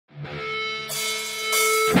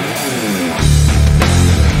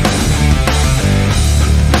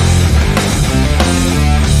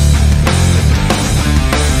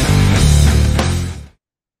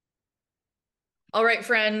right,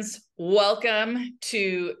 friends, welcome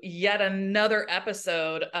to yet another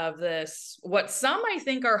episode of this, what some I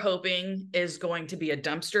think are hoping is going to be a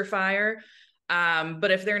dumpster fire. But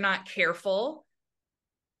if they're not careful,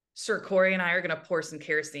 Sir Cory and I are going to pour some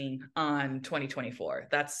kerosene on 2024.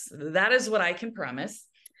 That is what I can promise.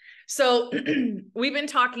 So we've been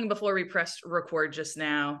talking before we pressed record just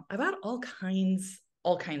now about all kinds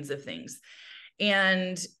of things.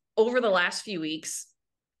 And over the last few weeks,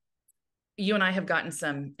 you and I have gotten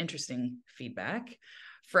some interesting feedback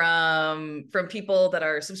from people that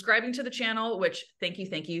are subscribing to the channel, which thank you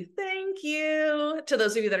to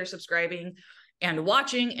those of you that are subscribing and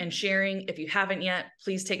watching and sharing. If you haven't yet,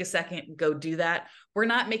 please take a second, go do that. We're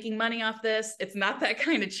not making money off this. It's not that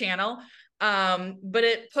kind of channel. But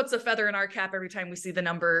it puts a feather in our cap every time we see the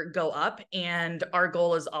number go up. And our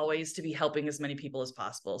goal is always to be helping as many people as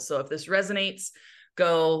possible. So if this resonates,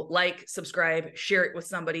 go like, subscribe, share it with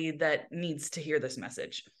somebody that needs to hear this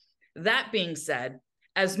message. That being said,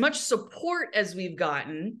 as much support as we've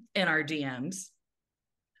gotten in our DMs,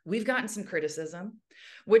 we've gotten some criticism,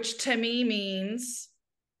 which to me means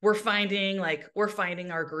we're finding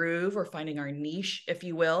our groove, we're finding our niche, if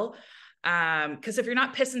you will. Because if you're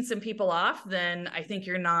not pissing some people off, then I think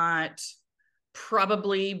you're not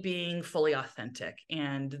probably being fully authentic.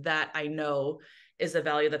 And that I know is a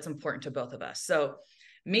value that's important to both of us. So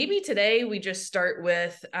maybe today we just start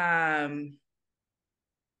with, I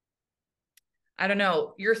don't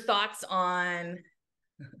know, your thoughts on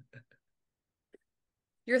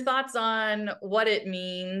what it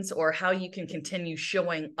means or how you can continue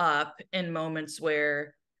showing up in moments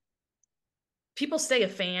where people stay a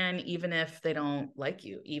fan, even if they don't like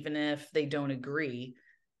you, even if they don't agree.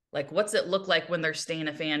 Like, what's it look like when they're staying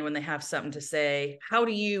a fan, when they have something to say? How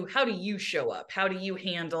do you show up? How do you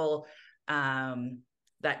handle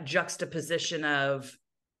that juxtaposition of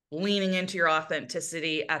leaning into your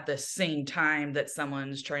authenticity at the same time that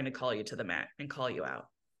someone's trying to call you to the mat and call you out?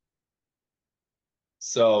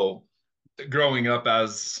 So growing up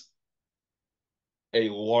as a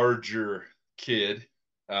larger kid,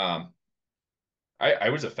 I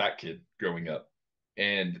was a fat kid growing up.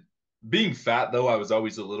 And being fat, though, I was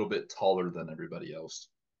always a little bit taller than everybody else.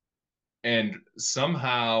 And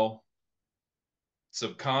somehow,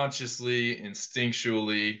 subconsciously,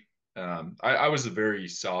 instinctually, I was a very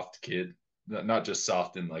soft kid, not just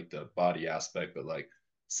soft in like the body aspect, but like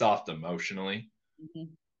soft emotionally.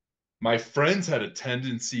 Mm-hmm. My friends had a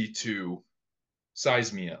tendency to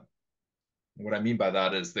size me up. What I mean by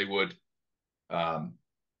that is they would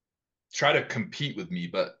try to compete with me,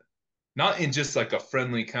 but not in just like a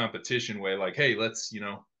friendly competition way, like, hey, let's,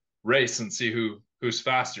 race and see who's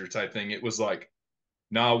faster type thing. It was like,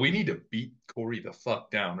 nah, we need to beat Cory the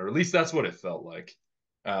fuck down, or at least that's what it felt like.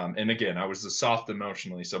 And again, I was a soft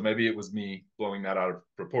emotionally, so maybe it was me blowing that out of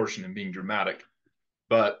proportion and being dramatic.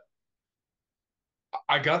 But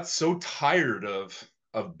I got so tired of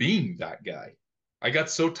being that guy. I got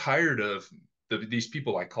so tired of these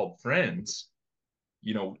people I called friends,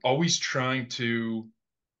 always trying to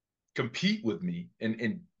compete with me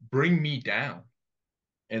and bring me down.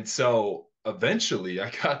 And so eventually I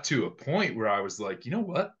got to a point where I was like, you know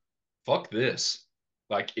what? Fuck this.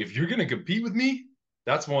 Like, if you're going to compete with me,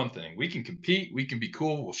 that's one thing. We can compete. We can be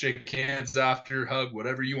cool. We'll shake hands after, hug,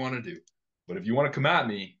 whatever you want to do. But if you want to come at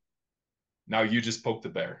me, now you just poke the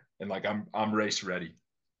bear. And like, I'm race ready.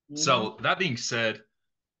 Mm-hmm. So that being said,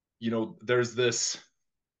 there's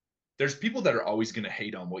people that are always going to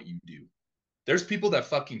hate on what you do. There's people that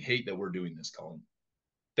fucking hate that we're doing this, Colleen.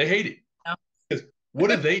 They hate it. Yeah.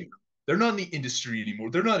 What do they? They're not in the industry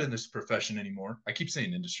anymore. They're not in this profession anymore. I keep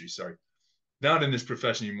saying industry, sorry. Not in this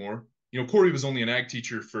profession anymore. Cory was only an ag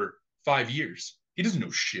teacher for 5 years. He doesn't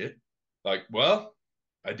know shit. Like, well,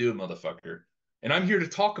 I do, motherfucker. And I'm here to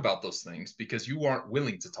talk about those things because you aren't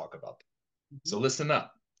willing to talk about them. Mm-hmm. So listen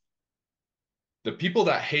up. The people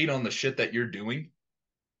that hate on the shit that you're doing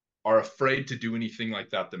are afraid to do anything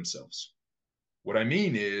like that themselves. What I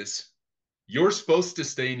mean is, you're supposed to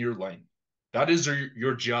stay in your lane. That is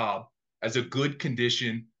your job as a good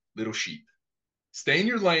conditioned little sheep. Stay in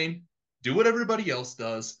your lane, do what everybody else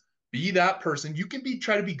does, be that person. You can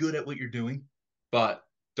try to be good at what you're doing, but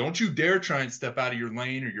don't you dare try and step out of your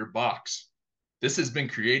lane or your box. This has been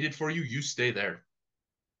created for you. You stay there.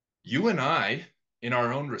 You and I, in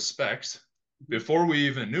our own respects, before we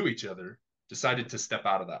even knew each other, decided to step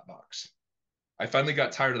out of that box. I finally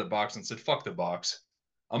got tired of the box and said, fuck the box.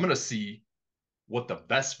 I'm going to see what the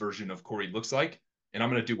best version of Cory looks like, and I'm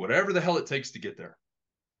going to do whatever the hell it takes to get there. Yep.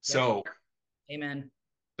 So, amen.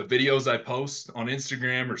 The videos I post on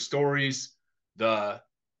Instagram or stories, the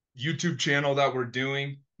YouTube channel that we're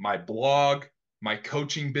doing, my blog, my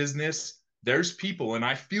coaching business, there's people, and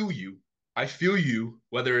I feel you. I feel you,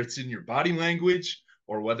 whether it's in your body language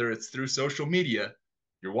or whether it's through social media.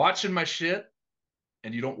 You're watching my shit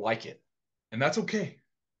and you don't like it. And that's okay.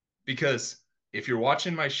 Because if you're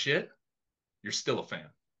watching my shit, you're still a fan.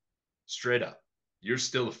 Straight up. You're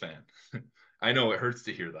still a fan. I know it hurts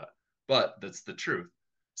to hear that, but that's the truth.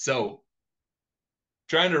 So,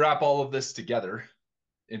 trying to wrap all of this together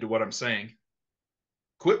into what I'm saying,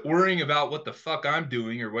 quit worrying about what the fuck I'm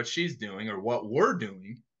doing or what she's doing or what we're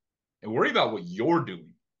doing, and worry about what you're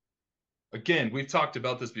doing. Again, we've talked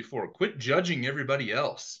about this before. Quit judging everybody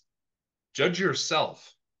else. Judge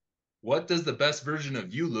yourself. What does the best version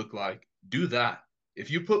of you look like? Do that.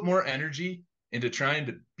 If you put more energy into trying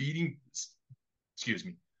to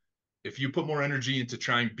if you put more energy into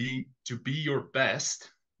trying to be your best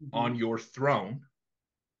on your throne,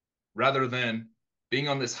 rather than being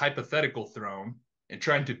on this hypothetical throne and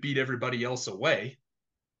trying to beat everybody else away,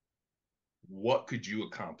 what could you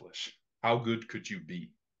accomplish? How good could you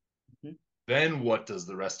be? Then what does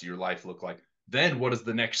the rest of your life look like? Then what does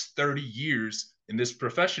the next 30 years in this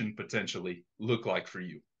profession potentially look like for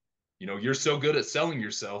you? You know, you're so good at selling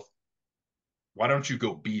yourself. Why don't you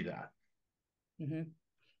go be that?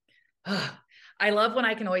 I love when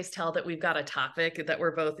I can always tell that we've got a topic that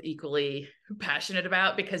we're both equally passionate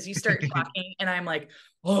about, because you start talking and I'm like,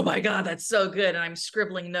 oh my God, that's so good. And I'm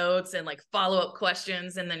scribbling notes and like follow-up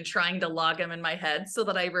questions and then trying to log them in my head so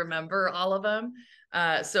that I remember all of them.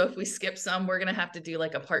 So if we skip some, we're going to have to do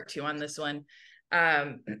like a part 2 on this one.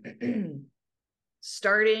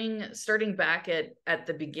 Starting back at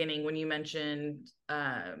the beginning, when you mentioned,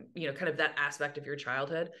 kind of that aspect of your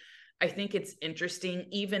childhood, I think it's interesting,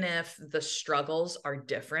 even if the struggles are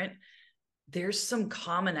different, there's some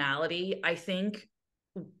commonality, I think,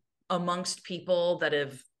 amongst people that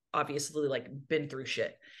have obviously like been through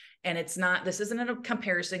shit. And this isn't a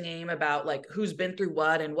comparison game about like who's been through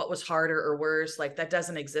what and what was harder or worse. Like that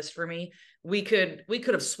doesn't exist for me. We could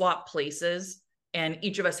have swapped places and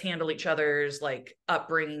each of us handle each other's like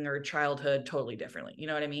upbringing or childhood totally differently. You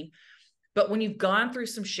know what I mean? But when you've gone through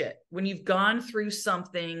some shit, when you've gone through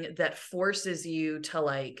something that forces you to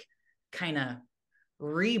like kind of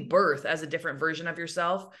rebirth as a different version of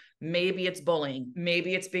yourself, maybe it's bullying,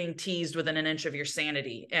 maybe it's being teased within an inch of your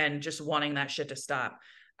sanity and just wanting that shit to stop.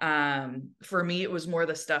 For me, it was more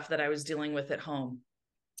the stuff that I was dealing with at home.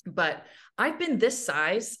 But I've been this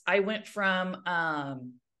size. I went from,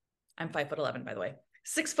 I'm 5'11", by the way,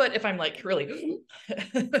 6 foot if I'm like really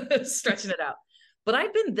stretching it out. But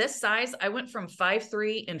I've been this size. I went from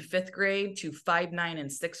 5'3" in 5th grade to 5'9" in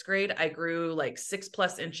 6th grade. I grew like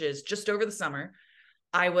 6+ inches just over the summer.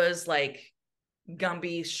 I was like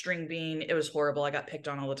Gumby, string bean. It was horrible. I got picked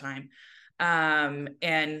on all the time.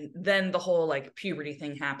 And then the whole like puberty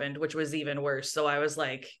thing happened, which was even worse. So I was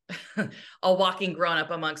like a walking grown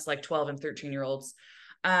up amongst like 12 and 13-year-olds.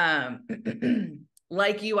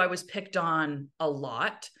 Like you, I was picked on a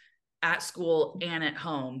lot at school and at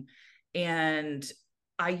home. And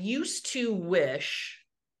I used to wish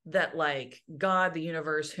that like God, the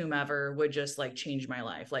universe, whomever would just like change my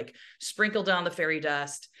life, like sprinkle down the fairy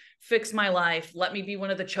dust, fix my life, let me be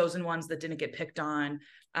one of the chosen ones that didn't get picked on,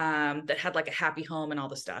 that had like a happy home and all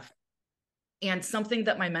the stuff. And something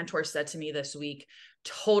that my mentor said to me this week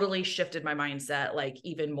totally shifted my mindset, like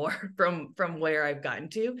even more from where I've gotten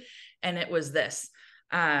to. And it was this.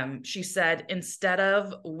 She said, instead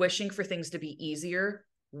of wishing for things to be easier,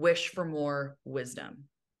 wish for more wisdom.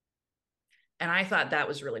 And I thought that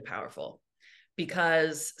was really powerful,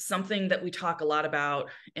 because something that we talk a lot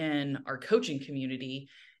about in our coaching community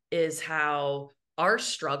is how our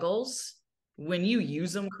struggles, when you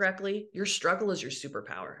use them correctly, your struggle is your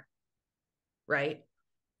superpower, right?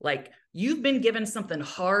 Like you've been given something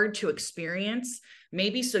hard to experience,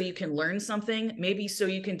 maybe so you can learn something, maybe so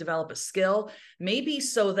you can develop a skill, maybe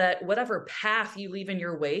so that whatever path you leave in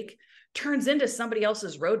your wake turns into somebody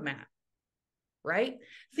else's roadmap, right?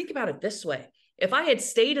 Think about it this way. If I had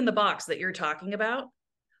stayed in the box that you're talking about,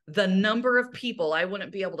 the number of people I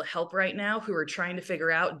wouldn't be able to help right now who are trying to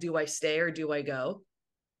figure out, do I stay or do I go?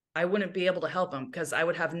 I wouldn't be able to help them because I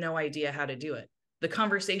would have no idea how to do it. The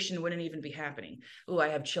conversation wouldn't even be happening. Oh, I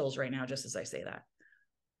have chills right now just as I say that.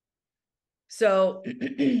 So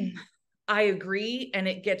I agree. And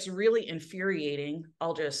it gets really infuriating.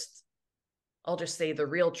 I'll just say the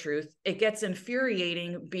real truth. It gets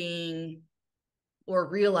infuriating being or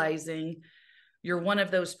realizing you're one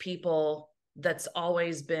of those people that's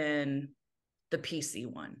always been the PC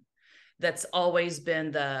one, that's always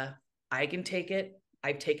been the, I can take it.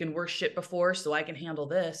 I've taken worse shit before, so I can handle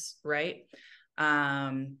this, right?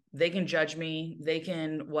 They can judge me, they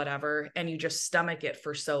can whatever, and you just stomach it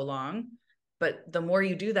for so long. But the more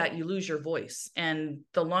you do that, you lose your voice. And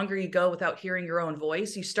the longer you go without hearing your own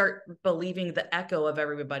voice, you start believing the echo of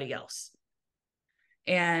everybody else.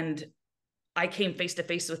 And I came face to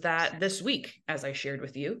face with that this week, as I shared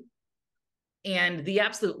with you. And the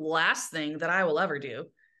absolute last thing that I will ever do,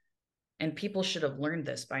 and people should have learned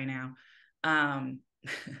this by now,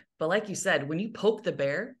 but like you said, when you poke the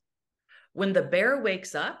bear, when the bear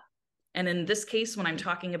wakes up, and in this case, when I'm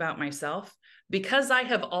talking about myself, because I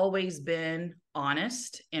have always been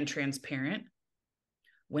honest and transparent,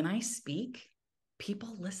 when I speak,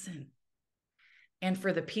 people listen. And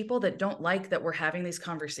for the people that don't like that we're having these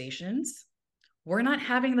conversations, we're not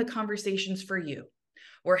having the conversations for you.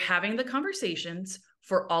 We're having the conversations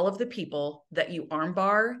for all of the people that you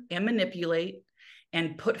armbar and manipulate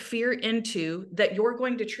and put fear into, that you're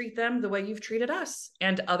going to treat them the way you've treated us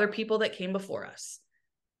and other people that came before us.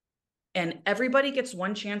 And everybody gets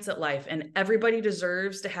one chance at life, and everybody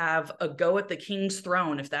deserves to have a go at the king's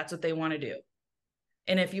throne if that's what they want to do.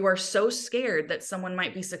 And if you are so scared that someone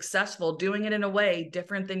might be successful doing it in a way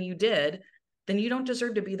different than you did, then you don't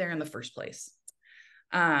deserve to be there in the first place.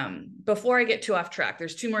 Before I get too off track,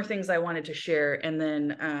 there's two more things I wanted to share, and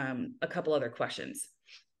then a couple other questions.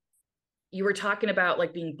 You were talking about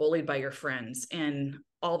like being bullied by your friends, and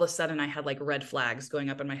all of a sudden I had like red flags going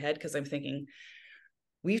up in my head, because I'm thinking,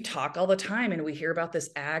 we talk all the time and we hear about this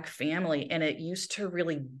ag family, and it used to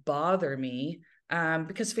really bother me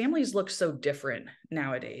because families look so different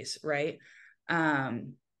nowadays, right?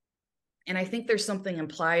 And I think there's something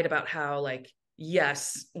implied about how, like,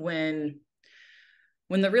 yes, when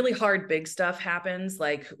the really hard big stuff happens,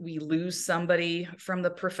 like we lose somebody from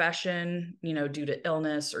the profession, you know, due to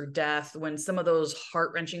illness or death, when some of those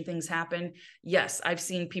heart-wrenching things happen, yes, I've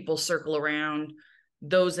seen people circle around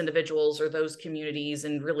those individuals or those communities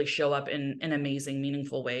and really show up in amazing,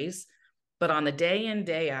 meaningful ways. But on the day in,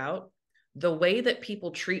 day out, the way that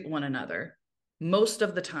people treat one another most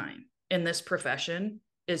of the time in this profession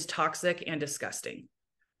is toxic and disgusting.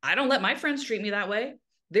 I don't let my friends treat me that way.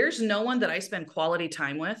 There's no one that I spend quality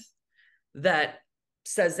time with that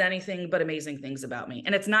says anything but amazing things about me.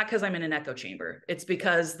 And it's not because I'm in an echo chamber. It's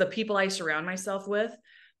because the people I surround myself with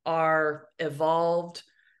are evolved,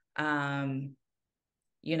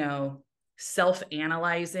 you know,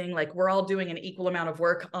 self-analyzing. Like, we're all doing an equal amount of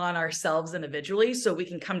work on ourselves individually so we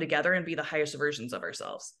can come together and be the highest versions of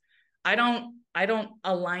ourselves. I don't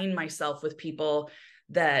align myself with people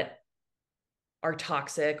that are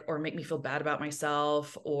toxic or make me feel bad about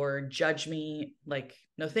myself or judge me. Like,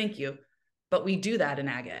 no, thank you. But we do that in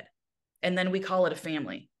ag ed. And then we call it a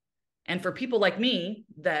family. And for people like me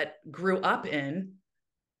that grew up in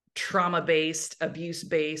trauma-based,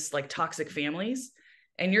 abuse-based, like toxic families,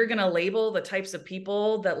 and you're going to label the types of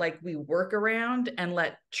people that like we work around and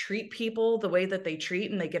let treat people the way that they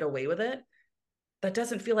treat and they get away with it, that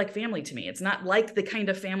doesn't feel like family to me. It's not like the kind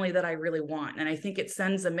of family that I really want. And I think it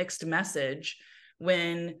sends a mixed message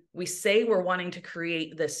when we say we're wanting to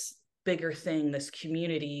create this bigger thing, this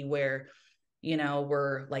community where, you know,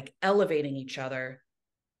 we're like elevating each other.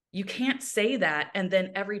 You can't say that. And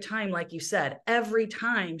then every time, like you said, every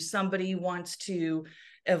time somebody wants to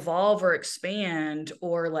evolve or expand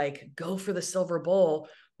or like go for the silver bowl,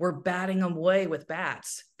 we're batting them away with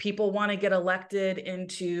bats. People want to get elected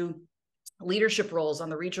into leadership roles on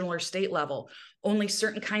the regional or state level. Only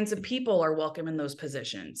certain kinds of people are welcome in those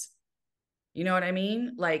positions. You know what I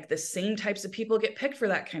mean? Like, the same types of people get picked for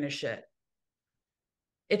that kind of shit.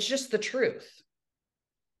 It's just the truth,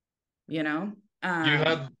 you know?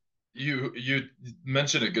 You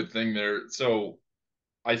mentioned a good thing there. So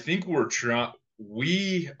I think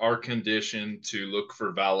we are conditioned to look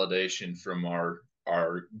for validation from our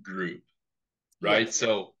group, right? Yes.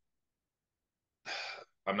 So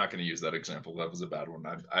I'm not going to use that example. That was a bad one.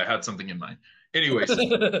 I had something in mind. Anyways,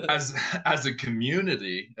 as a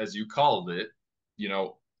community, as you called it, you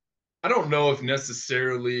know, I don't know if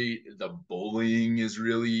necessarily the bullying is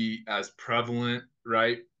really as prevalent,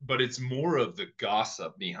 right? But it's more of the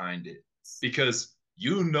gossip behind it, because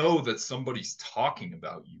you know that somebody's talking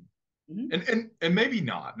about you. And maybe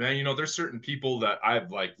not, man. You know, there's certain people that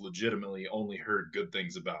I've like legitimately only heard good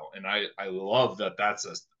things about, and I love that that's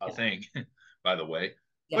a thing, by the way.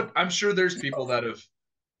 Yeah. But I'm sure there's people that have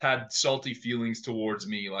had salty feelings towards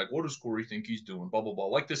me, like, what does Cory think he's doing? Blah blah blah.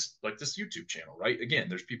 Like this YouTube channel, right? Again,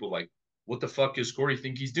 there's people like, what the fuck does Cory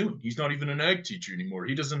think he's doing? He's not even an ag teacher anymore.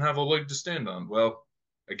 He doesn't have a leg to stand on. Well,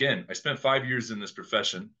 again, I spent 5 years in this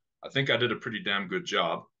profession. I think I did a pretty damn good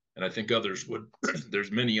job. And I think others would,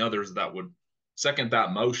 there's many others that would second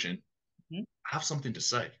that motion. I have something to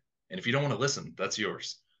say. And if you don't want to listen, that's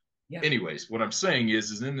yours. Yeah. Anyways, what I'm saying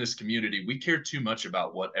is in this community, we care too much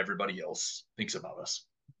about what everybody else thinks about us.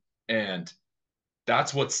 And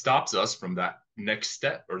that's what stops us from that next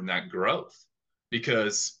step or that growth.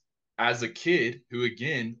 Because as a kid who,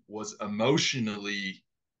 again, was emotionally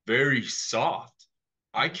very soft,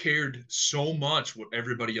 I cared so much what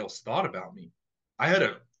everybody else thought about me. I had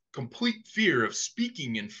a complete fear of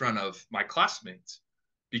speaking in front of my classmates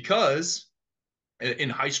because in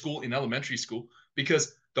high school, in elementary school,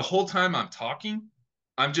 because the whole time I'm talking,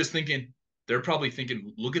 I'm just thinking, they're probably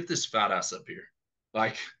thinking, look at this fat ass up here.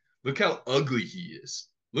 Like, look how ugly he is.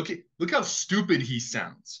 Look how stupid he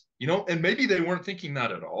sounds. You know, and maybe they weren't thinking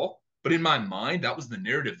that at all, but in my mind, that was the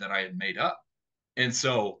narrative that I had made up. And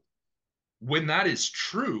so when that is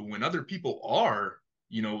true, when other people are,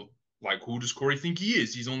 you know, like, who does Cory think he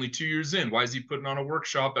is? He's only 2 years in. Why is he putting on a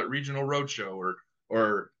workshop at Regional Roadshow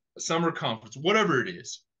or a summer conference, whatever it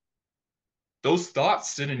is? Those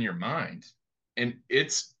thoughts sit in your mind, and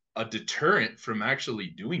it's a deterrent from actually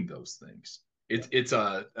doing those things. It's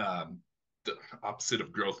a the opposite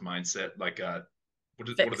of growth mindset, like what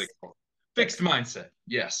do they Fixed. call it? Fixed Fixed. mindset.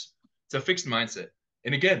 Yes, it's a fixed mindset,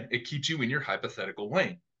 and again, it keeps you in your hypothetical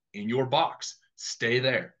lane, in your box. Stay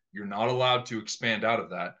there. You're not allowed to expand out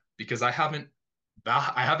of that because I haven't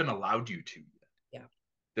allowed you to yet. Yeah.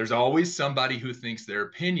 There's always somebody who thinks their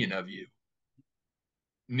opinion of you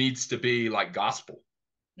needs to be like gospel.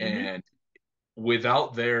 Mm-hmm. And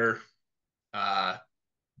without their uh,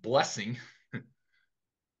 blessing,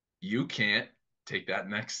 you can't take that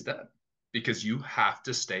next step because you have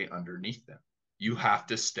to stay underneath them. You have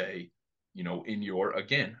to stay, you know, in your,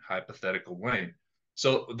 again, hypothetical lane.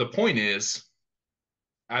 So the point is,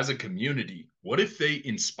 as a community, what if they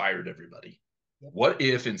inspired everybody? Yep. What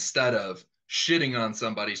if instead of shitting on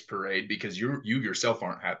somebody's parade because you yourself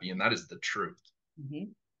aren't happy, and that is the truth,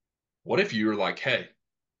 Mm-hmm. what if you're like, hey,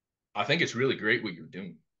 I think it's really great what you're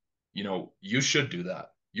doing. You know, you should do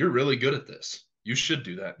that. You're really good at this. You should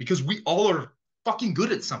do that because we all are fucking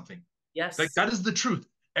good at something. Like, Yes. that is the truth.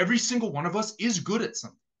 Every single one of us is good at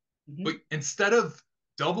something. Mm-hmm. But instead of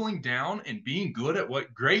doubling down and being great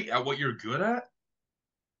at what you're good at,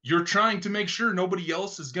 you're trying to make sure nobody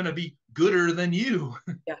else is going to be gooder than you.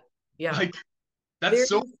 Yeah. Yeah. Like, that's There,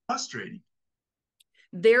 so frustrating.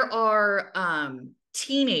 there are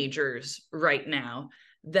teenagers right now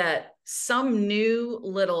that some new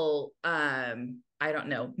little I don't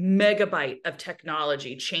know, megabyte of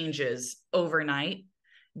technology changes overnight.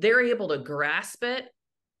 They're able to grasp it,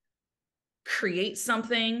 create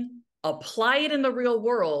something, apply it in the real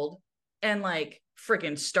world, and like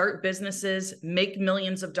freaking start businesses, make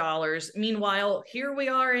millions of dollars. Meanwhile, here we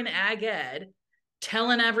are in ag ed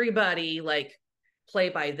telling everybody, like, play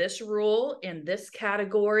by this rule in this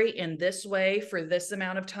category in this way for this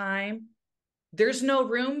amount of time. There's no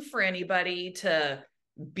room for anybody to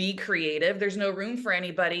be creative. There's no room for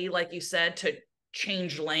anybody, like you said, to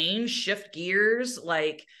change lanes, shift gears.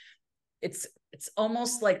 Like, it's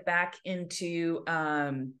almost like back into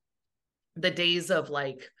the days of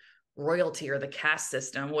like royalty or the caste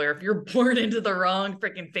system, where if you're born into the wrong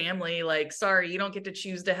freaking family, like, sorry, you don't get to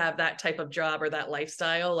choose to have that type of job or that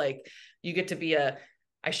lifestyle. Like, you get to be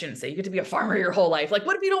I shouldn't say you get to be a farmer your whole life. Like,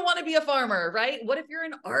 what if you don't want to be a farmer, right? What if you're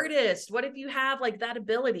an artist? What if you have like that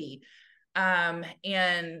ability?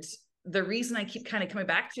 And the reason I keep kind of coming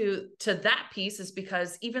back to that piece is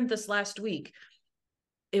because even this last week,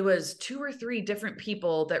 it was 2 or 3 different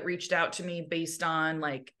people that reached out to me based on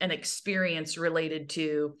like an experience related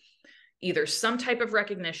to either some type of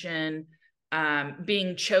recognition,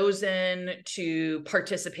 being chosen to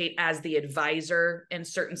participate as the advisor in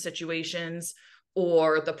certain situations,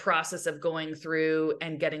 or the process of going through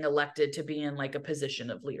and getting elected to be in like a position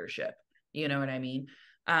of leadership. You know what I mean?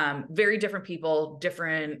 Very different people,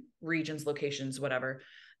 different regions, locations, whatever.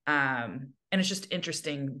 And it's just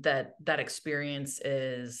interesting that that experience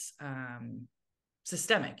is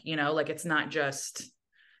systemic, you know, like it's not just,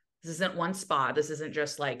 this isn't one spot. This isn't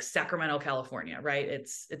just like Sacramento, California, right?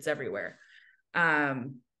 It's everywhere.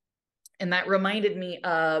 And that reminded me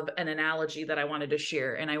of an analogy that I wanted to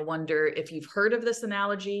share. And I wonder if you've heard of this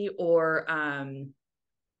analogy or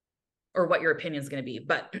what your opinion is going to be.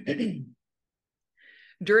 But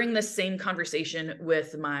during this same conversation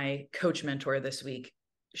with my coach mentor this week,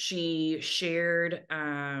 she shared,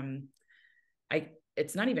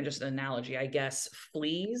 it's not even just an analogy, I guess,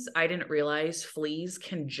 fleas. I didn't realize fleas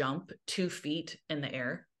can jump 2 feet in the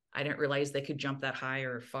air. I didn't realize they could jump that high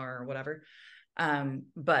or far or whatever.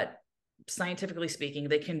 But scientifically speaking,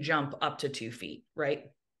 they can jump up to 2 feet, right?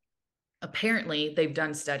 Apparently, they've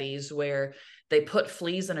done studies where they put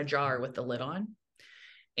fleas in a jar with the lid on,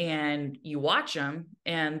 and you watch them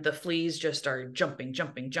and the fleas just are jumping,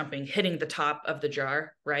 hitting the top of the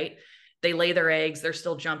jar, right? They lay their eggs, they're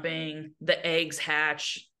still jumping, the eggs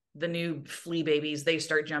hatch, the new flea babies, they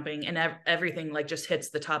start jumping, and everything like just hits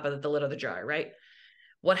the top of the lid of the jar, right?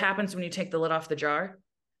 What happens when you take the lid off the jar?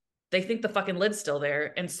 They think the fucking lid's still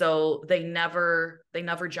there, and so they never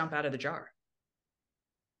jump out of the jar.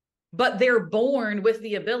 But they're born with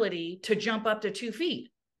the ability to jump up to 2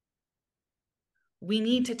 feet. We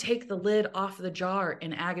need to take the lid off the jar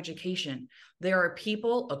in ag education. There are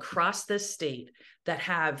people across this state that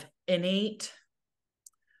have innate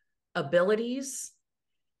abilities,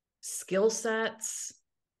 skill sets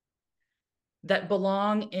that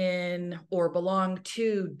belong in or belong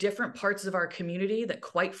to different parts of our community that,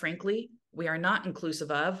 quite frankly, we are not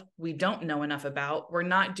inclusive of, we don't know enough about, we're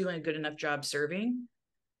not doing a good enough job serving.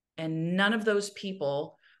 And none of those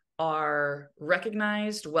people are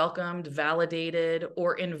recognized, welcomed, validated,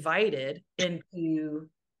 or invited into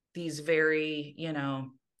these very,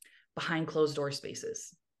 behind closed door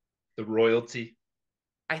spaces. The royalty.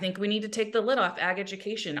 I think we need to take the lid off ag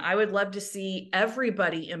education. I would love to see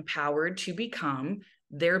everybody empowered to become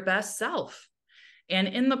their best self. And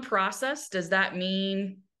in the process, does that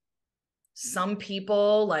mean some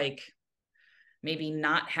people like maybe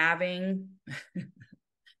not having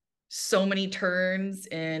so many turns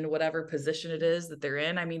in whatever position it is that they're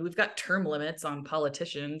in? I mean, we've got term limits on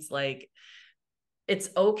politicians. Like, it's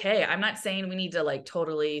okay. I'm not saying we need to like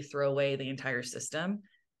totally throw away the entire system.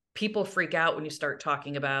 People freak out when you start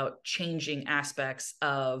talking about changing aspects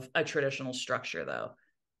of a traditional structure, though.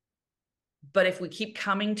 But if we keep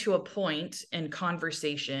coming to a point in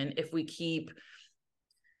conversation, if we keep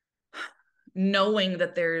knowing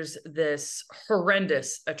that there's this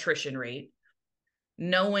horrendous attrition rate,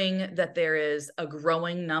 knowing that there is a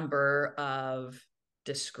growing number of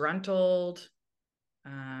disgruntled,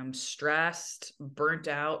 stressed, burnt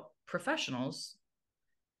out professionals,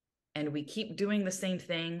 and we keep doing the same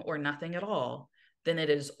thing or nothing at all, then it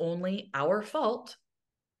is only our fault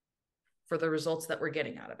for the results that we're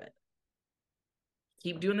getting out of it.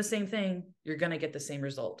 Keep doing the same thing, you're going to get the same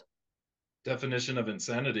result. Definition of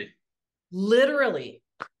insanity. Literally,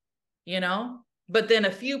 but then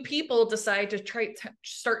a few people decide to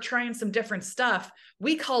start trying some different stuff.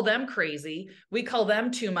 We call them crazy. We call them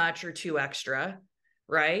too much or too extra,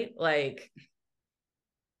 right? Like,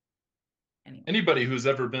 anyway. Anybody who's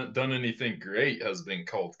ever done anything great has been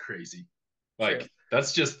called crazy. Like, true.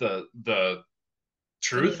 That's just the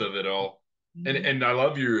truth of it all. Mm-hmm. And I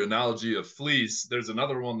love your analogy of fleas. There's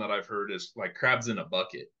another one that I've heard is like crabs in a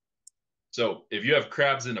bucket. So if you have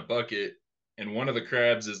crabs in a bucket and one of the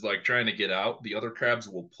crabs is like trying to get out, the other crabs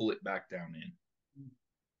will pull it back down in.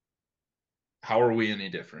 How are we any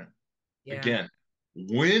different? Yeah. Again,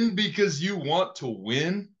 win because you want to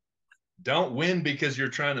win. Don't win because you're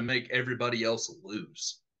trying to make everybody else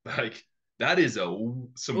lose. Like, that is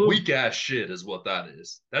some weak ass shit is what that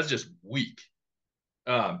is. That's just weak.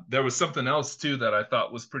 There was something else too that I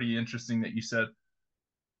thought was pretty interesting that you said.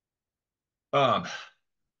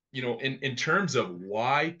 In terms of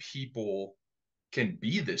why people can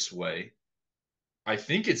be this way, I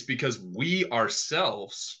think it's because we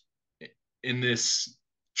ourselves in this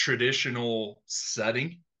traditional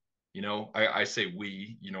setting, I say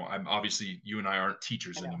we, I'm obviously, you and I aren't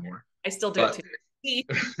teachers anymore. I still do it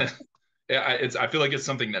too. I feel like it's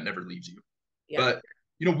something that never leaves you. Yeah. But,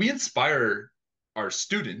 we inspire our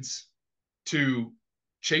students to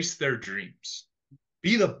chase their dreams,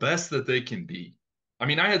 be the best that they can be. I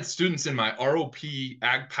mean, I had students in my ROP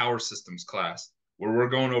Ag Power Systems class where we're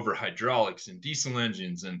going over hydraulics and diesel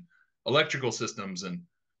engines and electrical systems and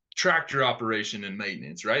tractor operation and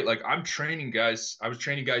maintenance, right? Like, I was training guys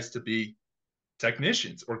to be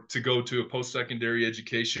technicians or to go to a post-secondary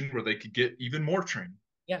education where they could get even more training.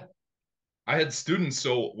 Yeah. I had students.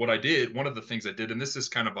 So what I did, one of the things I did, and this is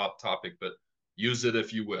kind of off topic, but use it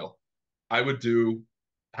if you will. I would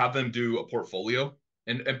have them do a portfolio.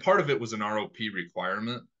 And part of it was an ROP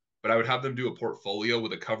requirement, but I would have them do a portfolio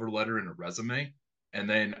with a cover letter and a resume. And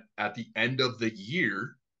then at the end of the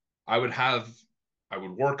year, I would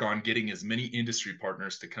work on getting as many industry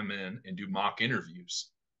partners to come in and do mock interviews.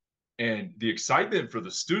 And the excitement for the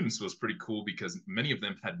students was pretty cool because many of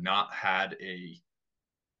them had not had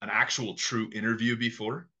an actual true interview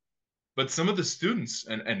before. But some of the students,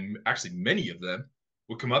 and actually many of them,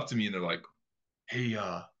 would come up to me and they're like, "Hey,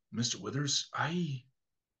 Mr. Withers, I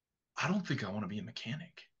don't think I want to be a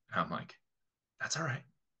mechanic." And I'm like, "That's all right.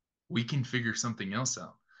 We can figure something else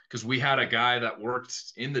out." Because we had a guy that worked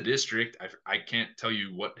in the district. I can't tell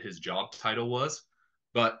you what his job title was,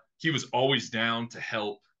 but he was always down to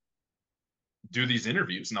help do these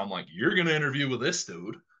interviews. And I'm like, you're going to interview with this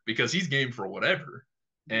dude because he's game for whatever.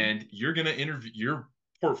 And you're going to interview, your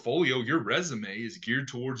portfolio, your resume is geared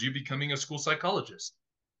towards you becoming a school psychologist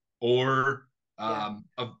or a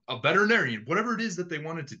veterinarian, whatever it is that they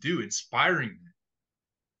wanted to do, inspiring them.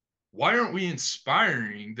 Why aren't we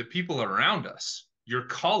inspiring the people around us, your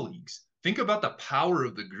colleagues? Think about the power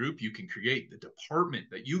of the group you can create, the department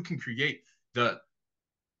that you can create, the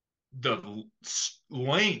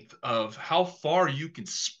length of how far you can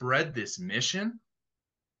spread this mission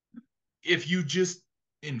if you just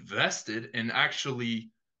invested and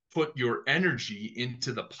actually put your energy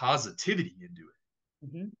into the positivity into it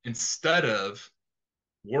instead of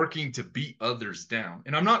working to beat others down.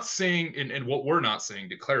 And I'm not saying, and what we're not saying,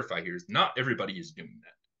 to clarify here, is not everybody is doing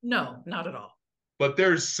that. No, not at all. But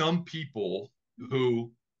there's some people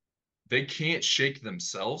who they can't shake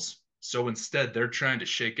themselves. So instead, they're trying to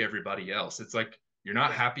shake everybody else. It's like, you're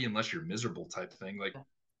not happy unless you're miserable type thing. Like,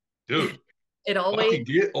 dude, it always fucking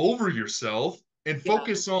get over yourself and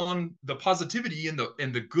focus on the positivity and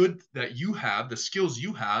the good that you have, the skills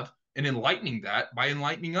you have, and enlightening that by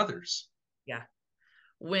enlightening others. Yeah.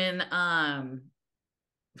 When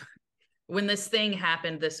this thing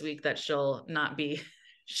happened this week that shall not be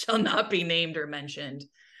named or mentioned,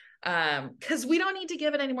 because we don't need to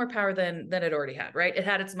give it any more power than it already had, right? It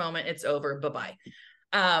had its moment, it's over, bye-bye.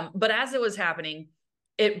 But as it was happening,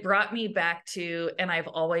 it brought me back to, and I've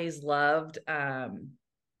always loved, in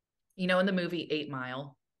the movie 8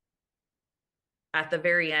 Mile, at the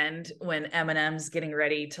very end when Eminem's getting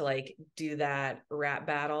ready to like do that rap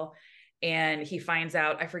battle, and he finds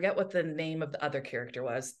out, I forget what the name of the other character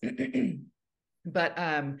was, but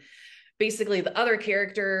basically the other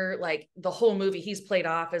character, like the whole movie, he's played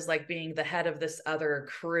off as like being the head of this other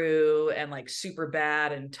crew and like super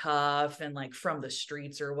bad and tough and like from the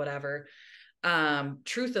streets or whatever.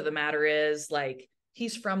 Truth of the matter is, like,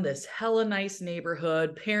 he's from this hella nice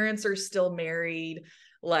neighborhood. Parents are still married,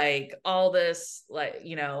 like all this, like,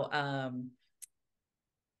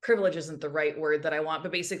 privilege isn't the right word that I want,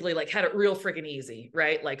 but basically like had it real freaking easy,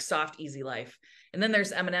 right? Like soft, easy life. And then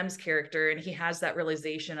there's Eminem's character, and he has that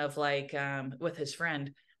realization of like, with his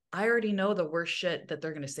friend, I already know the worst shit that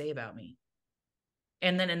they're going to say about me.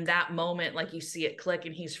 And then in that moment, like you see it click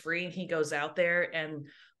and he's free and he goes out there and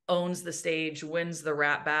owns the stage, wins the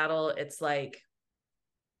rap battle. It's like,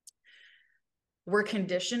 we're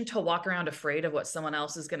conditioned to walk around afraid of what someone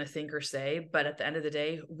else is going to think or say. But at the end of the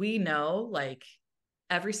day, we know, like,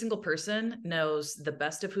 every single person knows the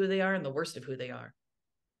best of who they are and the worst of who they are.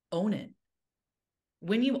 Own it.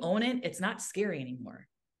 When you own it, it's not scary anymore.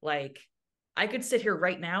 Like, I could sit here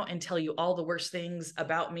right now and tell you all the worst things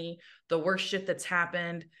about me, the worst shit that's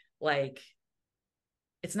happened. Like,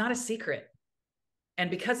 it's not a secret. And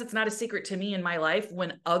because it's not a secret to me in my life,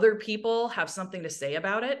 when other people have something to say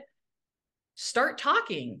about it, start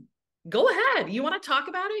talking. Go ahead. You want to talk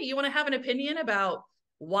about it? You want to have an opinion about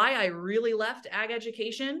why I really left ag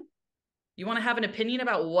education? You want to have an opinion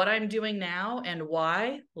about what I'm doing now and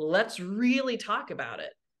why? Let's really talk about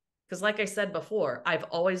it. Because like I said before, I've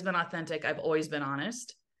always been authentic. I've always been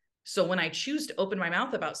honest. So when I choose to open my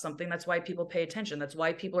mouth about something, that's why people pay attention. That's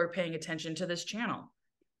why people are paying attention to this channel.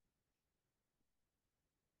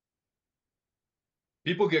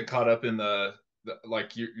 People get caught up in the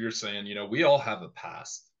like you're saying, we all have a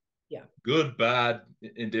past. Yeah. Good, bad,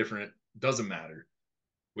 indifferent, doesn't matter.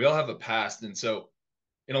 We all have a past. And so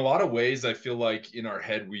in a lot of ways, I feel like in our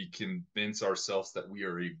head, we convince ourselves that we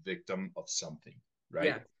are a victim of something, right?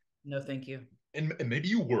 Yeah. No, thank you. And maybe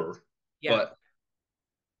you were, but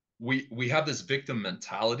we have this victim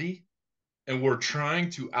mentality, and we're trying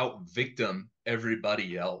to out victim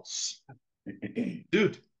everybody else.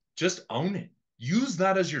 Dude, just own it. Use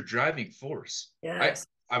that as your driving force. Yes.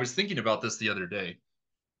 I was thinking about this the other day.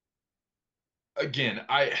 Again,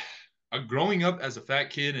 I growing up as a fat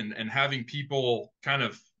kid and having people kind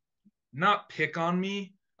of not pick on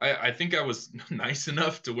me. I think I was nice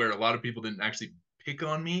enough to where a lot of people didn't actually pick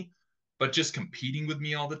on me, but just competing with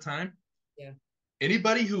me all the time. Yeah.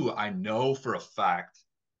 Anybody who I know for a fact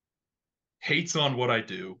hates on what I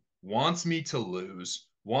do, wants me to lose,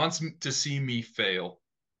 wants to see me fail,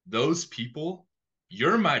 those people,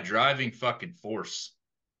 you're my driving fucking force.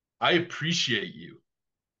 I appreciate you.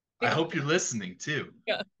 I hope you're listening too.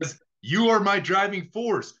 Yeah. Because you are my driving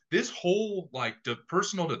force. This whole like the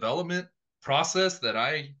personal development process that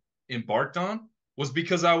I embarked on was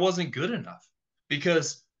because I wasn't good enough.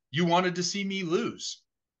 Because you wanted to see me lose.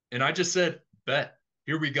 And I just said, bet,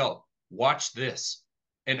 here we go. Watch this.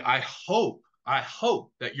 And I hope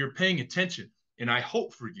that you're paying attention. And I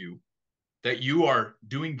hope for you that you are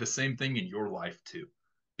doing the same thing in your life too.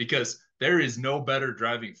 because there is no better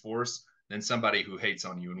driving force than somebody who hates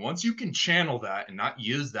on you. And once you can channel that and not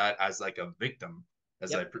use that as like a victim,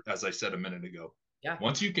 as I said a minute ago, Yeah.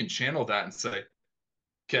 once you can channel that and say,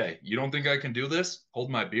 okay, you don't think I can do this? Hold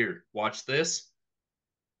my beer. Watch this.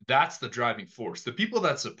 That's the driving force. The people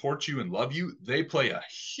that support you and love you, they play a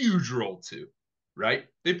huge role too, right?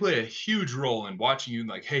 They play a huge role in watching you,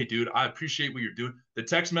 like, hey, dude, I appreciate what you're doing. The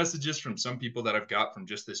text messages from some people that I've got from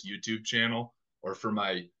just this YouTube channel or for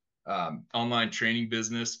my online training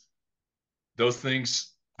business, those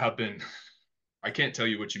things have been, I can't tell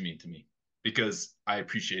you what you mean to me because I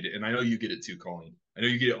appreciate it. And I know you get it too, Colleen. I know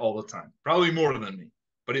you get it all the time, probably more than me,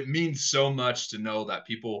 but it means so much to know that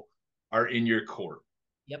people are in your court.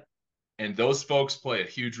 Yep. And those folks play a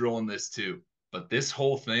huge role in this too. But this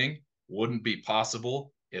whole thing wouldn't be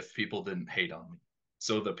possible if people didn't hate on me.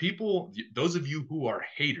 So the people, those of you who are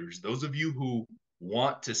haters, those of you who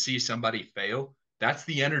want to see somebody fail, that's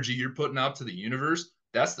the energy you're putting out to the universe.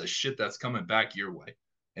 That's the shit that's coming back your way.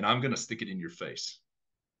 And I'm going to stick it in your face.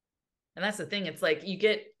 And that's the thing. It's like you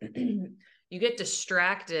get you get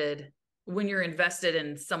distracted when you're invested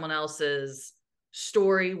in someone else's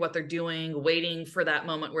story, what they're doing, waiting for that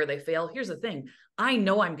moment where they fail. Here's the thing. I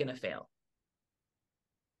know I'm going to fail,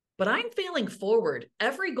 but I'm failing forward.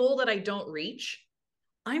 Every goal that I don't reach,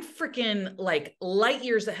 I'm freaking like light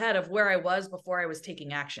years ahead of where I was before I was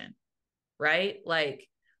taking action. Right? Like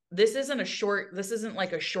this isn't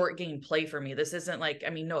like a short game play for me. This isn't like, I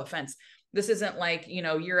mean, no offense. This isn't like,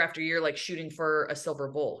 year after year, like shooting for a silver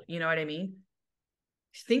bowl. You know what I mean?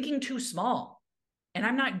 Thinking too small. And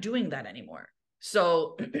I'm not doing that anymore.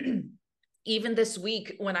 So even this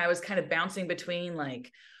week when I was kind of bouncing between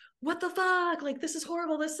like, what the fuck? Like, this is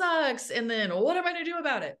horrible. This sucks. And then what am I going to do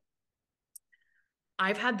about it?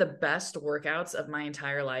 I've had the best workouts of my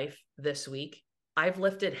entire life this week. I've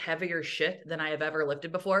lifted heavier shit than I have ever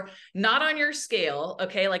lifted before. Not on your scale,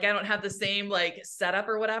 okay? Like I don't have the same like setup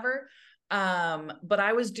or whatever. But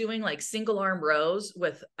I was doing like single arm rows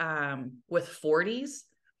with 40s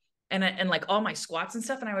and like all my squats and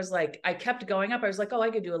stuff. And I was like, I kept going up. I was like, oh,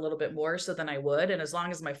 I could do a little bit more. So then I would. And as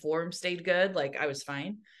long as my form stayed good, like I was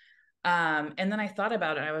fine. And then I thought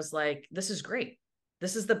about it. And I was like, this is great.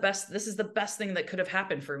 This is the best thing that could have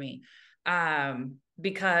happened for me.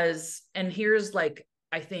 Because, and here's like,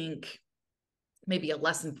 I think maybe a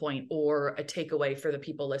lesson point or a takeaway for the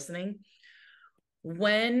people listening.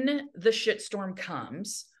 When the shitstorm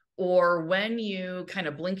comes, or when you kind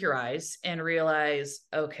of blink your eyes and realize,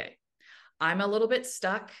 okay, I'm a little bit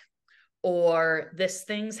stuck, or this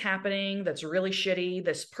thing's happening that's really shitty.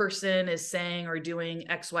 This person is saying or doing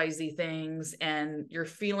XYZ things, and you're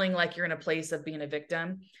feeling like you're in a place of being a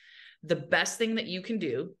victim. The best thing that you can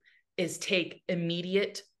do is take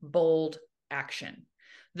immediate, bold action.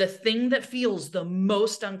 The thing that feels the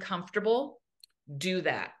most uncomfortable, do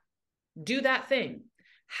that. Do that thing.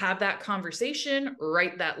 Have that conversation,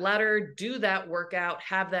 write that letter, do that workout,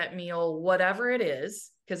 have that meal, whatever it is,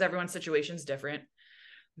 because everyone's situation is different.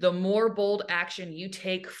 The more bold action you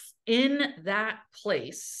take in that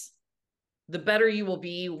place, the better you will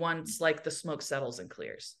be once like the smoke settles and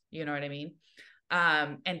clears. You know what I mean?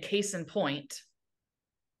 And case in point,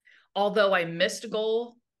 although I missed a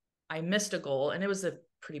goal, and it was a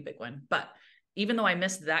pretty big one, but even though I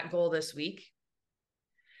missed that goal this week,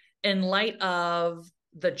 in light of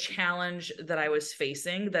the challenge that I was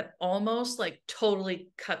facing that almost like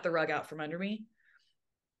totally cut the rug out from under me,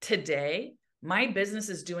 today, my business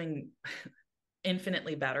is doing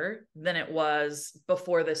infinitely better than it was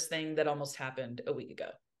before this thing that almost happened a week ago.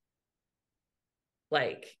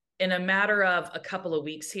 Like in a matter of a couple of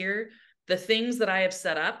weeks here, the things that I have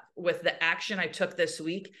set up with the action I took this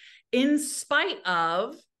week, in spite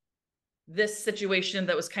of this situation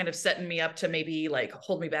that was kind of setting me up to maybe like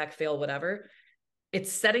hold me back, fail, whatever, it's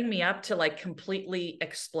setting me up to like completely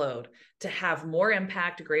explode, to have more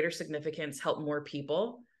impact, greater significance, help more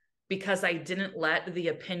people, because I didn't let the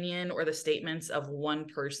opinion or the statements of one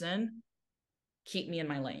person keep me in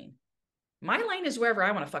my lane. My lane is wherever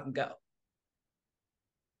I want to fucking go.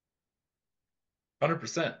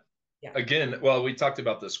 100%. Yeah. Again, well, we talked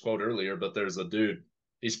about this quote earlier, but there's a dude,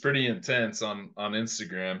 he's pretty intense on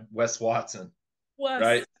Instagram, Wes Watson,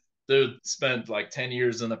 right? Dude spent like 10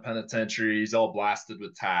 years in the penitentiary. He's all blasted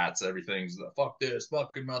with tats. Everything's like, fuck this,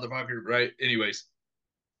 fucking motherfucker, right? Anyways,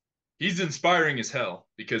 he's inspiring as hell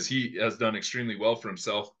because he has done extremely well for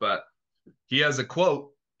himself. But he has a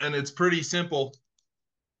quote, and it's pretty simple: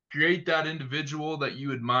 create that individual that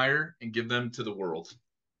you admire and give them to the world.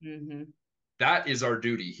 Mm-hmm. That is our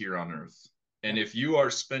duty here on earth. And Yep. if you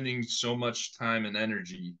are spending so much time and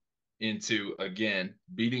energy into, again,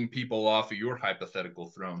 beating people off of your hypothetical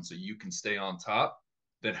throne so you can stay on top,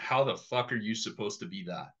 then how the fuck are you supposed to be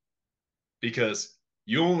that? Because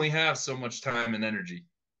you only have so much time and energy.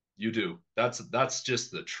 You do. That's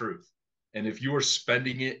just the truth. And if you are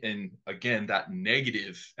spending it in, again, that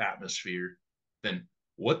negative atmosphere, then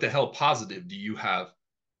what the hell positive do you have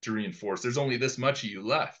to reinforce? There's only this much of you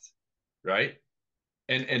left, right?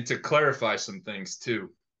 And to clarify some things too,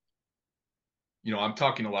 I'm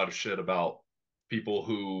talking a lot of shit about people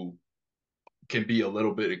who can be a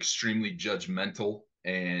little bit extremely judgmental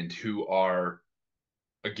and who are,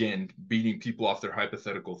 again, beating people off their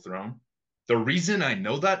hypothetical throne. The reason I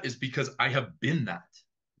know that is because I have been that.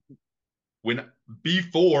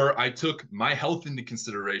 Before I took my health into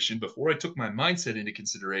consideration, before I took my mindset into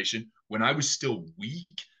consideration, when I was still weak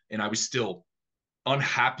and I was still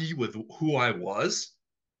unhappy with who I was,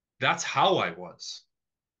 that's how I was.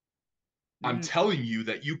 I'm telling you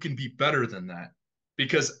that you can be better than that,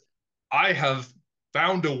 because I have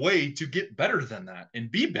found a way to get better than that and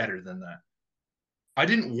be better than that. I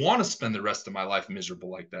didn't want to spend the rest of my life miserable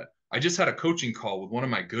like that. I just had a coaching call with one of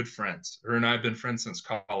my good friends. Her and I have been friends since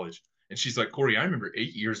college. And she's like, Cory, I remember 9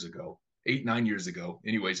 years ago,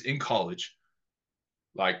 anyways, in college,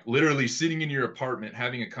 like literally sitting in your apartment,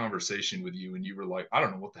 having a conversation with you. And you were like, I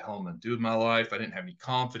don't know what the hell I'm going to do with my life. I didn't have any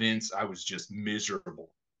confidence. I was just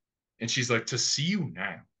miserable. And she's like, to see you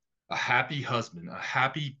now, a happy husband, a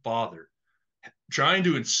happy father, trying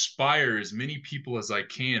to inspire as many people as I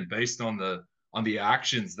can based on the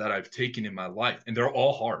actions that I've taken in my life. And they're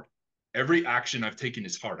all hard. Every action I've taken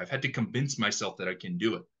is hard. I've had to convince myself that I can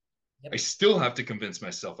do it. Yep. I still have to convince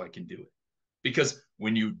myself I can do it. Because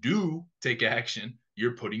when you do take action,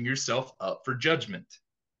 you're putting yourself up for judgment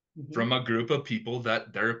from a group of people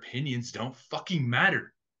that their opinions don't fucking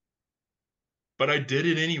matter. But I did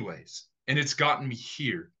it anyways. And it's gotten me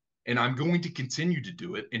here. And I'm going to continue to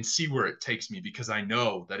do it and see where it takes me, because I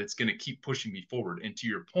know that it's going to keep pushing me forward. And to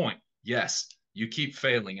your point, yes, you keep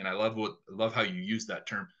failing. And I love how you use that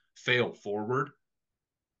term, fail forward.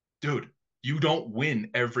 Dude, you don't win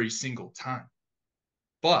every single time.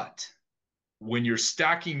 But when you're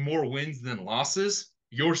stacking more wins than losses,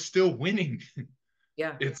 you're still winning.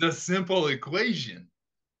 Yeah. It's a simple equation.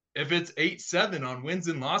 If it's 8-7 on wins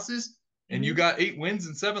and losses, and you got 8 wins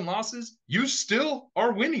and 7 losses, you still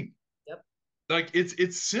are winning. Yep. Like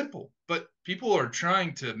it's simple, but people are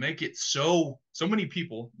trying to make it so many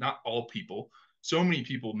people, not all people, so many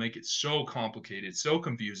people make it so complicated, so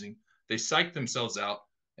confusing. They psych themselves out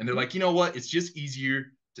and they're like, you know what? It's just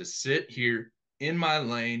easier to sit here in my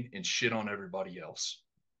lane and shit on everybody else.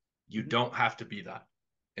 You don't have to be that.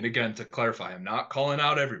 And again, to clarify, I'm not calling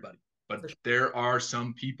out everybody, but there are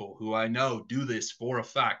some people who I know do this for a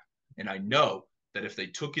fact. And I know that if they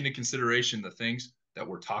took into consideration the things that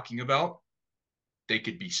we're talking about, they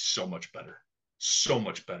could be so much better, so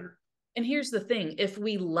much better. And here's the thing. If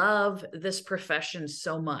we love this profession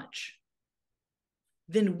so much,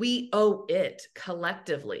 then we owe it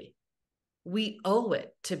collectively. We owe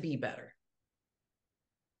it to be better.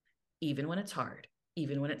 Even when it's hard,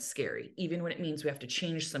 even when it's scary, even when it means we have to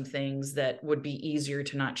change some things that would be easier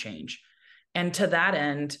to not change. And to that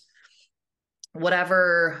end,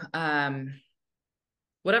 whatever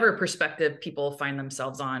perspective people find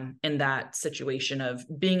themselves on in that situation of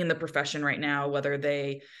being in the profession right now, whether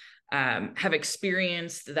they have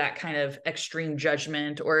experienced that kind of extreme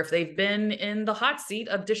judgment, or if they've been in the hot seat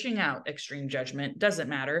of dishing out extreme judgment, doesn't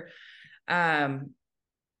matter.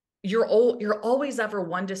 You're always ever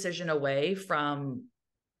one decision away from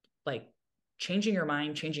like changing your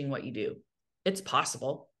mind, changing what you do. It's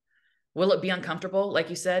possible. Will it be uncomfortable? Like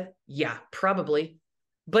you said, yeah, probably,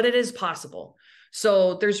 but it is possible.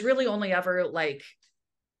 So there's really only ever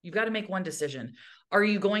you've got to make one decision. Are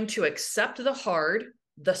you going to accept the hard,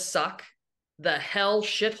 the suck, the hell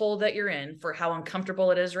shithole that you're in for how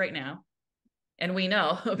uncomfortable it is right now? And we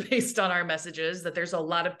know based on our messages that there's a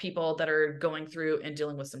lot of people that are going through and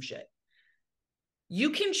dealing with some shit. You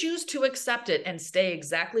can choose to accept it and stay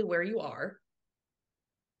exactly where you are,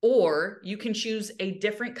 or you can choose a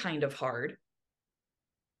different kind of hard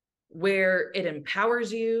where it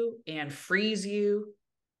empowers you and frees you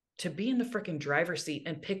to be in the freaking driver's seat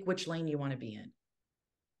and pick which lane you want to be in.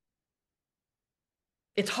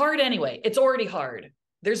 It's hard anyway. It's already hard.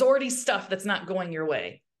 There's already stuff that's not going your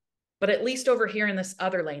way. But at least over here in this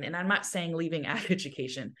other lane, and I'm not saying leaving ag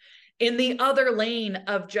education, in the other lane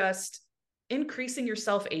of just increasing your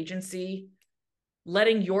self-agency,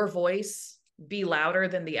 letting your voice be louder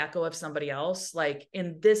than the echo of somebody else. Like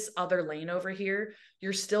in this other lane over here,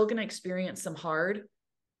 you're still going to experience some hard,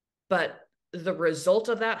 but the result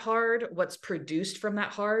of that hard, what's produced from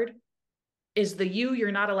that hard, is the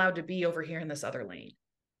you're not allowed to be over here in this other lane.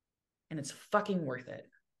 And it's fucking worth it.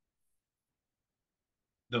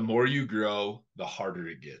 The more you grow, the harder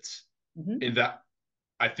it gets. Mm-hmm. And that,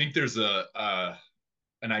 I think there's an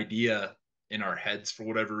idea in our heads for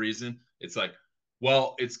whatever reason. It's like,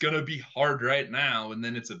 well, it's going to be hard right now, and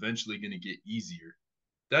then it's eventually going to get easier.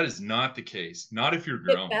 That is not the case. Not if you're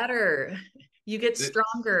Get growing. better. You get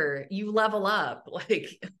stronger. You level up.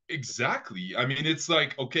 Like, exactly. I mean, it's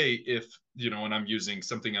like, okay, if, you know, and I'm using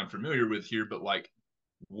something I'm familiar with here, but like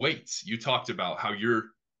weights, you talked about how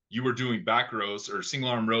you were doing back rows or single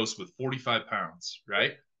arm rows with 45 pounds,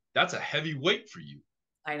 right? That's a heavy weight for you.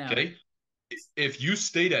 I know. Okay. If you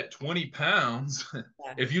stayed at 20 pounds,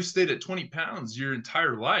 Yeah. if you stayed at 20 pounds your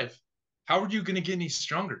entire life, how are you going to get any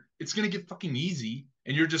stronger? It's going to get fucking easy.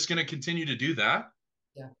 And you're just going to continue to do that.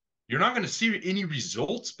 Yeah. You're not going to see any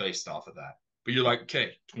results based off of that. But you're like,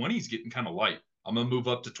 okay, 20 is getting kind of light. I'm going to move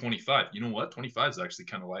up to 25. You know what? 25 is actually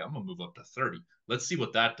kind of light. I'm going to move up to 30. Let's see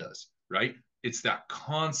what that does, right? It's that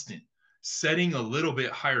constant setting a little bit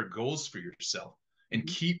higher goals for yourself and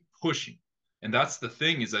keep pushing. And that's the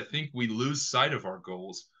thing, is I think we lose sight of our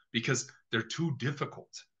goals because they're too difficult.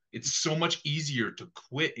 It's so much easier to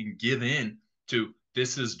quit and give in to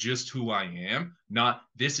this is just who I am, not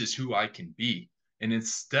this is who I can be. And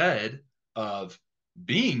instead of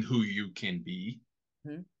being who you can be,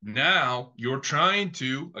 now you're trying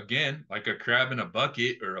to, again, like a crab in a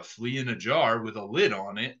bucket or a flea in a jar with a lid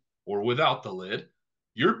on it or without the lid,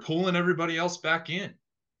 you're pulling everybody else back in.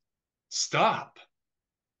 Stop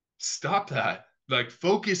that. Like,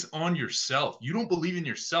 focus on yourself. You don't believe in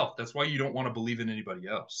yourself. That's why you don't want to believe in anybody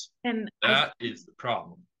else. And that is the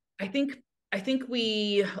problem. I think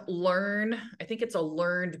we learn, I think it's a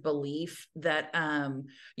learned belief that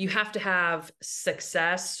you have to have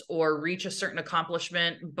success or reach a certain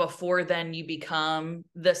accomplishment before then you become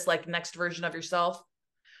this like next version of yourself.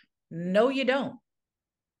 No, you don't.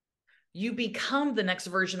 You become the next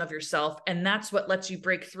version of yourself, and that's what lets you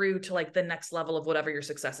break through to like the next level of whatever your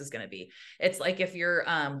success is going to be. It's like if you're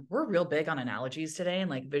we're real big on analogies today and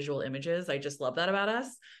like visual images. I just love that about us.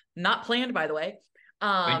 Not planned, by the way.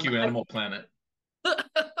 Thank you, Animal Planet.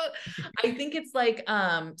 I think it's like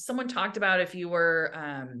someone talked about if you were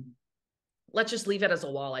let's just leave it as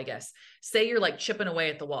a wall, I guess. Say you're like chipping away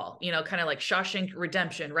at the wall, you know, kind of like Shawshank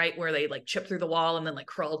Redemption, right? Where they like chip through the wall and then like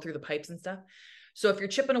crawled through the pipes and stuff. So if you're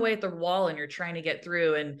chipping away at the wall and you're trying to get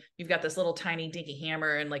through and you've got this little tiny dinky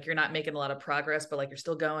hammer and like you're not making a lot of progress, but like you're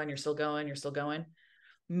still going, you're still going, you're still going.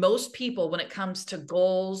 Most people, when it comes to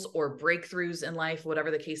goals or breakthroughs in life,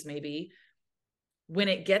 whatever the case may be, when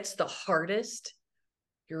it gets the hardest,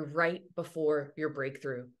 you're right before your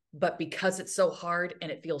breakthrough. But because it's so hard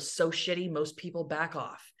and it feels so shitty, most people back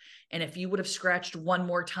off. And if you would have scratched one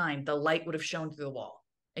more time, the light would have shone through the wall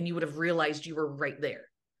and you would have realized you were right there.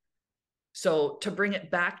 So to bring it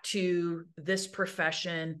back to this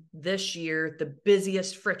profession this year, the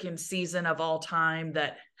busiest freaking season of all time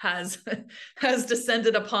that has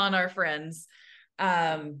descended upon our friends,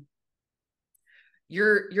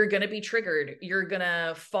 you're going to be triggered. You're going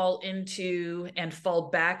to fall into and fall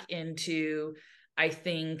back into, I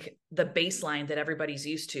think, the baseline that everybody's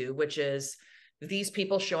used to, which is these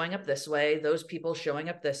people showing up this way, those people showing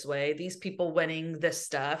up this way, these people winning this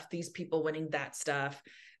stuff, these people winning that stuff.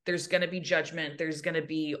 There's going to be judgment. There's going to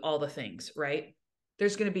be all the things, right?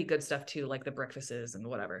 There's going to be good stuff too, like the breakfasts and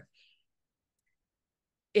whatever.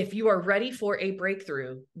 If you are ready for a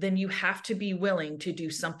breakthrough, then you have to be willing to do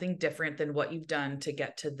something different than what you've done to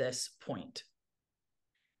get to this point.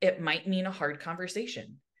 It might mean a hard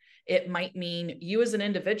conversation. It might mean you as an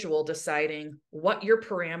individual deciding what your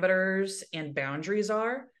parameters and boundaries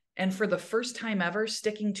are, and for the first time ever,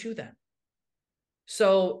 sticking to them.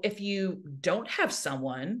 So if you don't have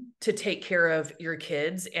someone to take care of your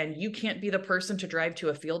kids and you can't be the person to drive to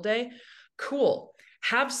a field day, cool.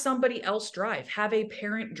 Have somebody else drive. Have a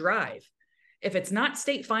parent drive. If it's not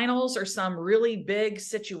state finals or some really big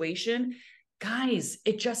situation, guys,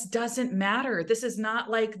 it just doesn't matter. This is not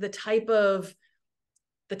like the type of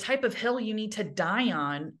hill you need to die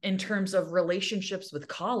on in terms of relationships with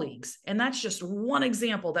colleagues. And that's just one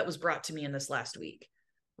example that was brought to me in this last week,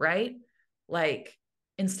 right? Like,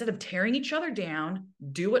 instead of tearing each other down,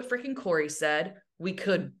 do what freaking Cory said. We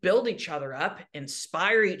could build each other up,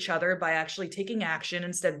 inspire each other by actually taking action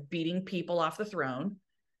instead of beating people off the throne,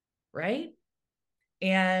 right?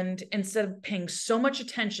 And instead of paying so much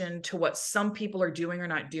attention to what some people are doing or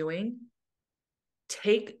not doing,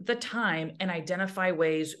 take the time and identify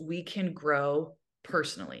ways we can grow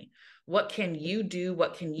personally. What can you do?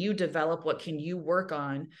 What can you develop? What can you work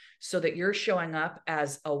on so that you're showing up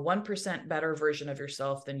as a 1% better version of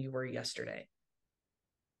yourself than you were yesterday?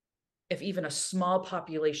 If even a small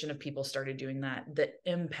population of people started doing that, the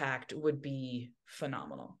impact would be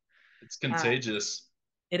phenomenal. It's contagious.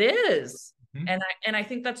 It is. Mm-hmm. And I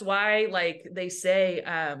think that's why, like they say,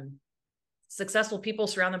 successful people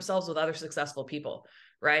surround themselves with other successful people,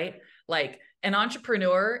 right? Like an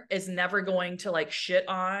entrepreneur is never going to like shit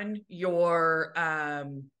on your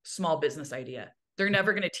small business idea. They're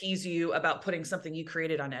never going to tease you about putting something you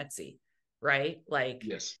created on Etsy, right? Like,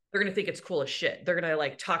 yes, they're going to think it's cool as shit. They're going to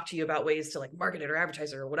like talk to you about ways to like market it or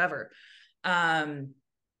advertise it or whatever.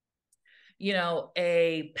 You know,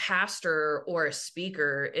 a pastor or a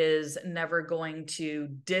speaker is never going to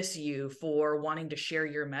diss you for wanting to share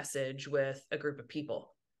your message with a group of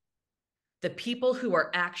people. The people who are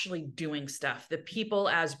actually doing stuff, the people,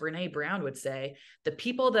 as Brene Brown would say, the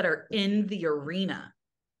people that are in the arena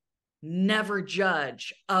never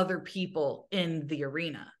judge other people in the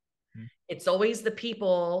arena. Mm-hmm. It's always the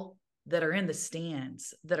people that are in the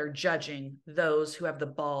stands that are judging those who have the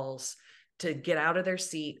balls to get out of their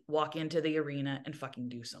seat, walk into the arena, and fucking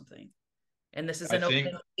do something. And this is an open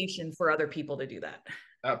invitation for other people to do that.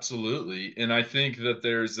 Absolutely. And I think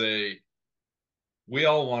that we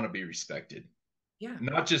all want to be respected. Yeah.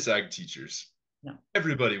 Not just ag teachers. No.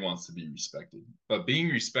 Everybody wants to be respected. But being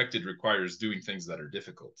respected requires doing things that are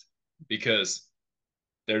difficult, because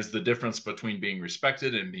there's the difference between being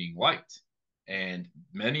respected and being liked. And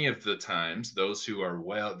many of the times, those who are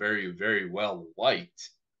very, very well liked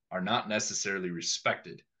are not necessarily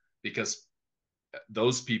respected, because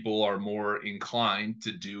those people are more inclined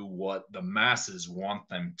to do what the masses want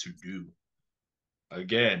them to do.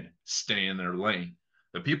 Again, stay in their lane.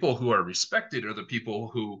 The people who are respected are the people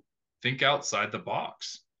who think outside the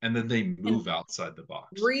box, and then they move outside the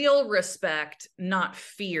box. Real respect, not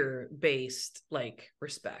fear-based like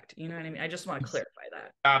respect. You know what I mean? I just want to clarify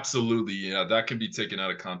that. Absolutely. Yeah, that can be taken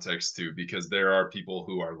out of context too, because there are people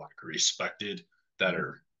who are like respected that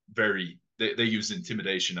are very, they use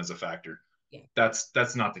intimidation as a factor. Yeah.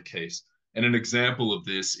 That's not the case. And an example of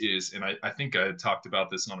this is, and I think I had talked about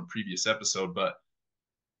this on a previous episode, but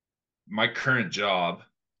my current job,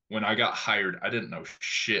 when I got hired, I didn't know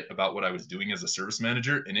shit about what I was doing as a service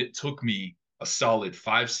manager. And it took me a solid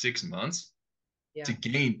 5-6 months to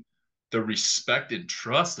gain the respect and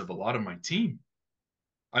trust of a lot of my team.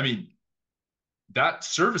 I mean, that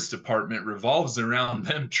service department revolves around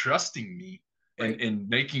them trusting me, right, and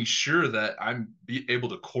making sure that I'm able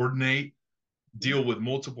to coordinate, deal with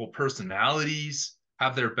multiple personalities,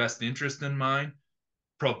 have their best interest in mind,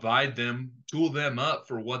 provide them, tool them up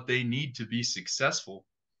for what they need to be successful.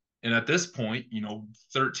 And at this point,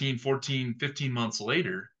 13, 14, 15 months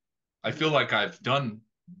later, I feel like I've done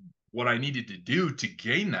what I needed to do to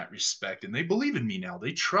gain that respect. And they believe in me now.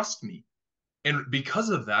 They trust me. And because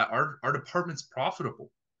of that, our department's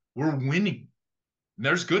profitable. We're winning. And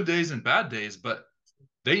there's good days and bad days, but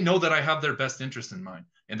they know that I have their best interest in mind.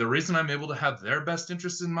 And the reason I'm able to have their best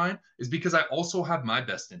interest in mind is because I also have my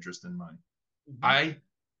best interest in mind. Mm-hmm. I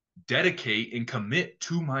dedicate and commit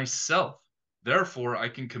to myself. Therefore, I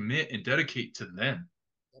can commit and dedicate to them.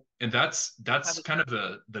 And that's kind of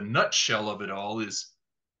the nutshell of it all. Is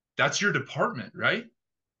that's your department, right?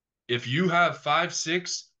 If you have 5,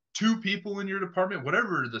 6, 2 people in your department,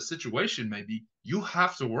 whatever the situation may be, you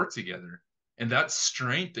have to work together. And that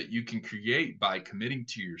strength that you can create by committing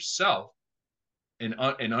to yourself and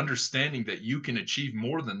understanding that you can achieve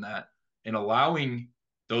more than that, and allowing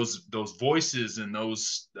those voices and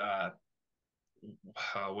those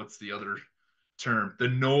what's the other term? The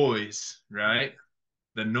noise, right?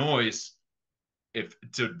 The noise, if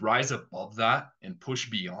to rise above that and push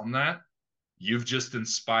beyond that, you've just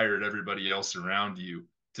inspired everybody else around you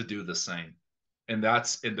to do the same. And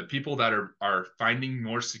the people that are finding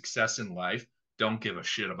more success in life don't give a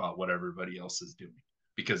shit about what everybody else is doing,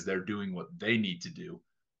 because they're doing what they need to do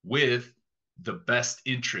with the best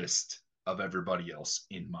interest of everybody else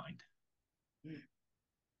in mind.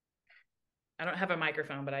 I don't have a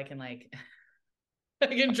microphone, but I can I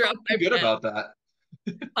can drop my good about that.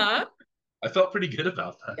 Huh? I felt pretty good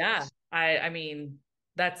about that. Yeah. I mean,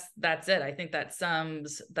 that's it. I think that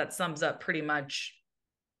sums up pretty much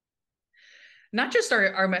not just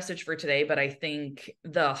our message for today, but I think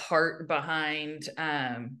the heart behind,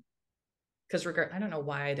 because I don't know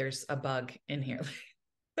why there's a bug in here.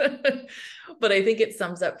 But I think it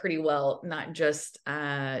sums up pretty well, not just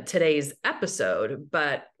today's episode,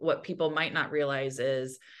 but what people might not realize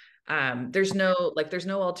is there's no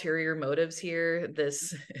ulterior motives here.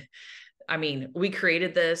 This I mean, we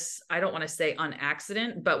created this, I don't want to say on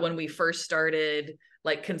accident, but when we first started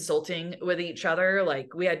like consulting with each other,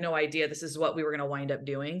 like we had no idea this is what we were going to wind up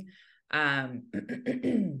doing. Um,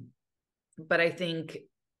 but I think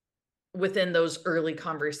within those early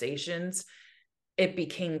conversations, it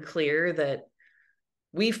became clear that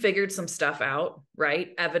we figured some stuff out,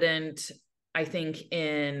 right? Evident, I think,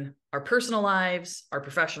 in our personal lives, our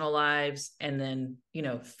professional lives, and then, you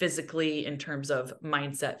know, physically in terms of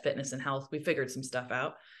mindset, fitness, and health, we figured some stuff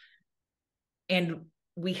out. And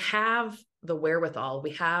we have the wherewithal,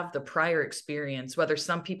 we have the prior experience, whether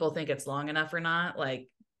some people think it's long enough or not, like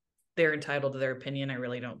they're entitled to their opinion. I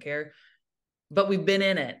really don't care. But we've been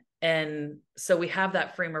in it. And so we have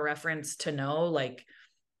that frame of reference to know like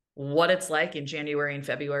what it's like in January and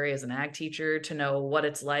February as an ag teacher, to know what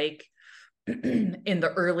it's like in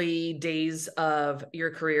the early days of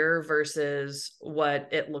your career versus what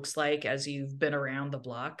it looks like as you've been around the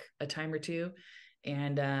block a time or two.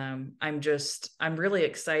 And I'm really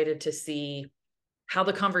excited to see how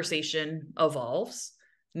the conversation evolves,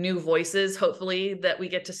 new voices, hopefully, that we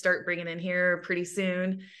get to start bringing in here pretty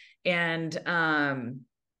soon. And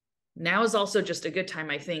now is also just a good time,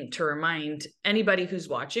 I think, to remind anybody who's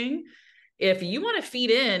watching, if you want to feed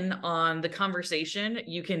in on the conversation,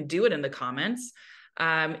 you can do it in the comments.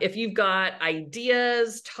 If you've got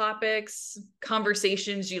ideas, topics,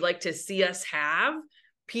 conversations you'd like to see us have,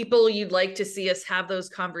 people you'd like to see us have those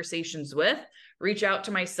conversations with, reach out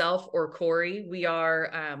to myself or Cory.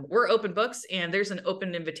 We're open books, and there's an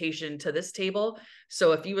open invitation to this table.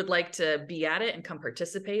 So if you would like to be at it and come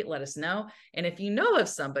participate, let us know. And if you know of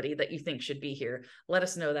somebody that you think should be here, let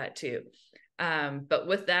us know that too. But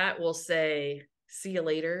with that, we'll say, see you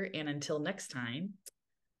later. And until next time,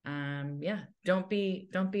 don't be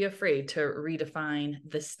afraid to redefine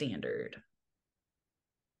the standard.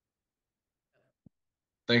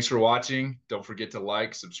 Thanks for watching. Don't forget to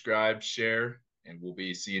like, subscribe, share, and we'll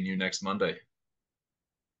be seeing you next Monday.